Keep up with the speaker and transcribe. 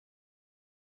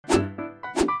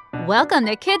Welcome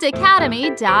to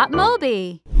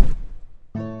kidsacademy.mobi.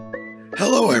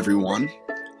 Hello everyone.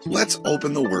 Let's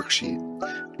open the worksheet.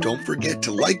 Don't forget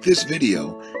to like this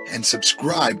video and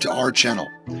subscribe to our channel.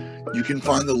 You can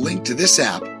find the link to this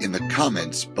app in the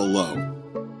comments below.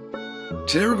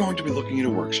 Today we're going to be looking at a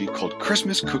worksheet called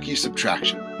Christmas Cookie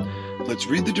Subtraction. Let's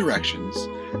read the directions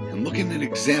and look at an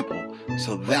example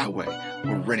so that way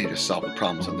we're ready to solve the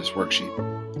problems on this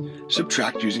worksheet.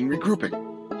 Subtract using regrouping.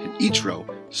 In each row,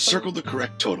 circle the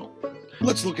correct total.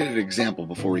 Let's look at an example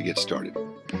before we get started.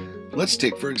 Let's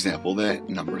take, for example, the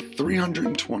number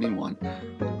 321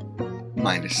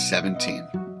 minus 17.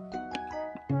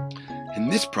 In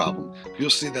this problem, you'll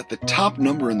see that the top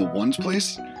number in the ones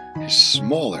place is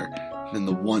smaller than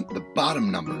the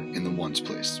bottom number in the ones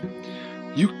place.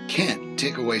 You can't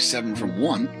take away 7 from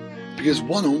 1 because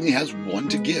 1 only has 1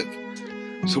 to give.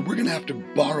 So we're going to have to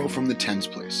borrow from the tens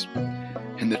place.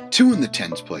 And the 2 in the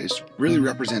tens place really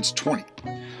represents 20.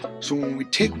 So when we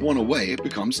take 1 away, it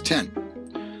becomes 10.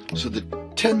 So the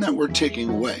 10 that we're taking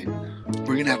away,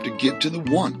 we're going to have to give to the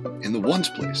 1 in the ones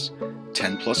place.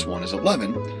 10 plus 1 is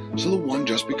 11, so the 1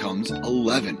 just becomes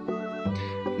 11.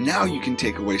 Now you can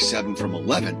take away 7 from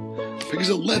 11, because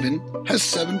 11 has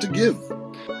 7 to give.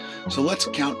 So let's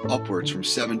count upwards from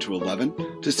 7 to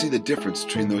 11 to see the difference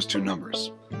between those two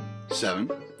numbers. 7,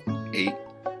 8,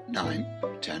 9,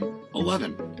 10,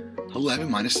 11.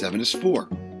 11 minus 7 is 4.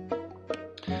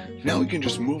 Now we can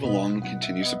just move along and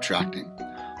continue subtracting.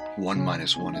 1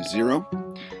 minus 1 is 0,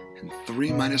 and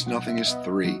 3 minus nothing is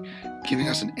 3, giving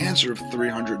us an answer of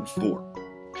 304.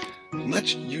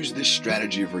 Let's use this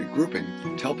strategy of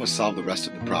regrouping to help us solve the rest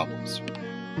of the problems.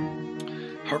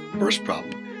 Our first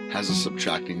problem has us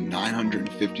subtracting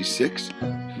 956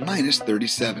 minus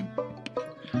 37.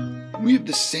 We have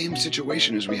the same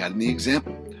situation as we had in the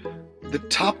example. The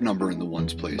top number in the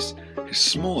ones place is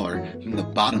smaller than the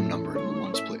bottom number in the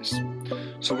ones place.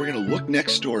 So we're going to look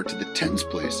next door to the tens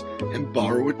place and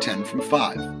borrow a 10 from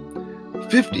 5.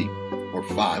 50, or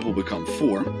 5, will become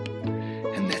 4,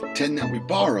 and that 10 that we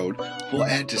borrowed will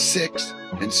add to 6,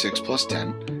 and 6 plus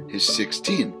 10 is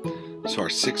 16. So our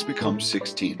 6 becomes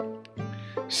 16.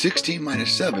 16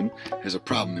 minus 7 is a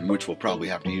problem in which we'll probably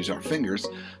have to use our fingers,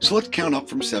 so let's count up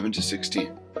from 7 to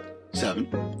 16. 7,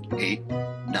 8,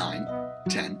 9,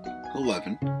 10,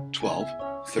 11, 12,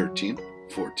 13,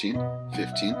 14,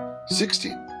 15,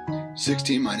 16.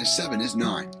 16 minus 7 is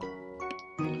 9.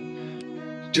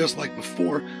 Just like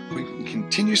before, we can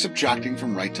continue subtracting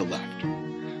from right to left.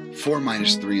 4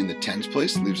 minus 3 in the tens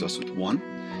place leaves us with 1,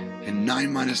 and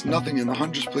 9 minus nothing in the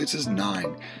hundreds place is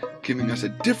 9, giving us a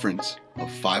difference of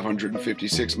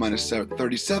 556 minus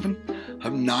 37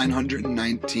 of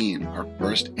 919, our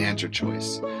first answer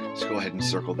choice. Let's go ahead and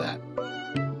circle that.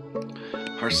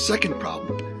 Our second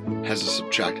problem has us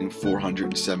subtracting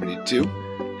 472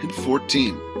 and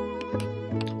 14.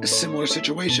 A similar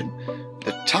situation.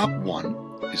 The top one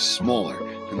is smaller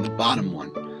than the bottom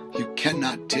one. You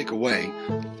cannot take away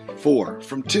 4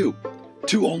 from 2.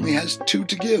 2 only has 2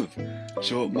 to give,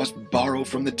 so it must borrow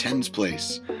from the tens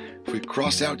place. If we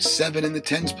cross out 7 in the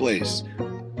tens place,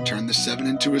 turn the 7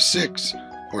 into a 6,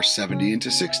 or 70 into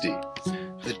 60.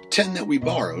 The 10 that we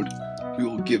borrowed, we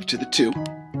will give to the 2,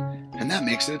 and that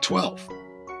makes it a 12,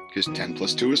 because 10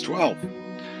 plus 2 is 12.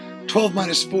 12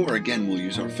 minus 4, again, we'll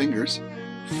use our fingers.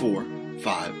 4,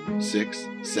 5, 6,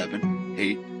 7,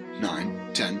 8,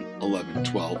 9, 10, 11,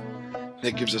 12.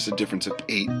 That gives us a difference of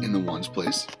 8 in the ones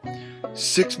place.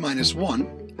 6 minus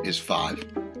 1 is 5.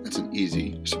 That's an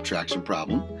easy subtraction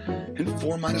problem. And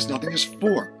 4 minus nothing is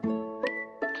 4,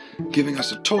 giving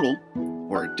us a total,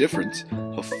 or a difference,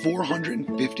 of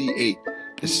 458,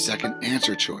 the second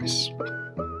answer choice.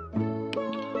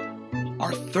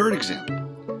 Our third example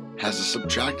has us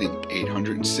subtracting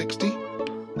 860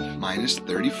 minus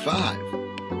 35.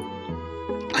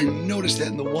 I noticed that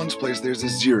in the ones place there's a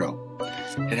 0.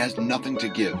 It has nothing to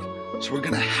give, so we're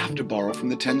going to have to borrow from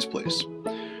the tens place.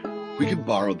 We could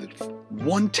borrow the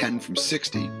 110 from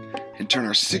 60 and turn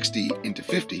our 60 into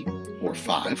 50, or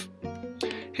 5,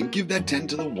 and give that 10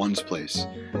 to the ones place.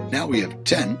 Now we have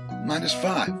 10 minus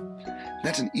 5.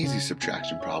 That's an easy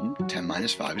subtraction problem. 10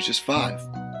 minus 5 is just 5.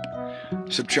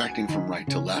 Subtracting from right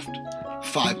to left,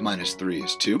 5 minus 3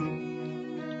 is 2,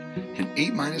 and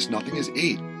 8 minus nothing is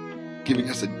 8, giving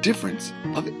us a difference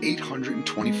of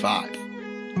 825,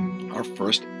 our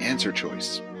first answer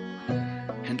choice.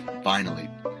 And finally,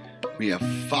 we have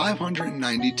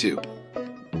 592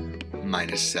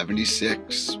 minus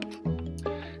 76.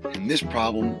 In this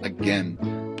problem, again,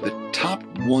 the top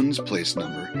ones place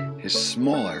number is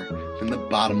smaller than the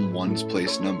bottom ones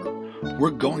place number.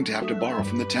 We're going to have to borrow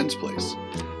from the tens place.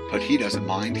 But he doesn't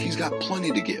mind, he's got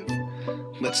plenty to give.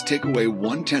 Let's take away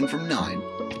 110 from 9,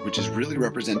 which is really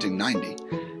representing 90,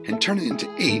 and turn it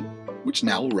into 8, which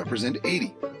now will represent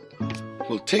 80.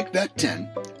 We'll take that 10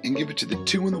 and give it to the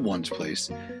 2 in the ones place,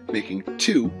 making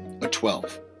 2 a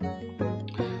 12.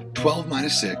 12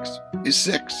 minus 6 is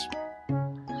 6.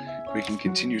 We can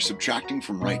continue subtracting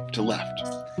from right to left.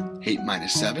 8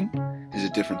 minus 7 is a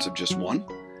difference of just 1,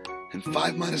 and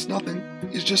 5 minus nothing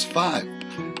is just 5,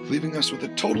 leaving us with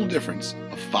a total difference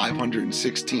of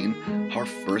 516, our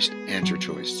first answer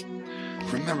choice.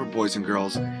 Remember, boys and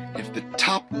girls, if the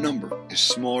top number is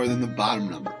smaller than the bottom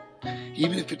number,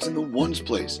 even if it's in the ones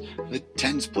place, the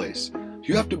tens place,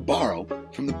 you have to borrow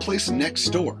from the place next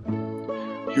door.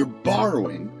 You're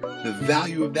borrowing the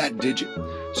value of that digit.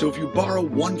 So if you borrow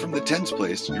 1 from the tens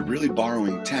place, you're really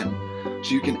borrowing 10.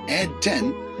 So you can add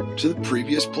 10 to the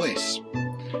previous place.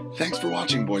 Thanks for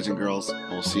watching, boys and girls, and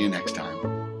we'll see you next time.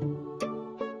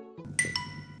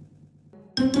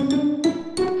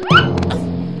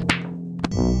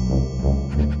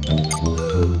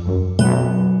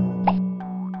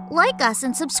 Like us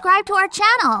and subscribe to our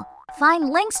channel. Find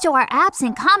links to our apps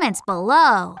in comments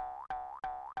below.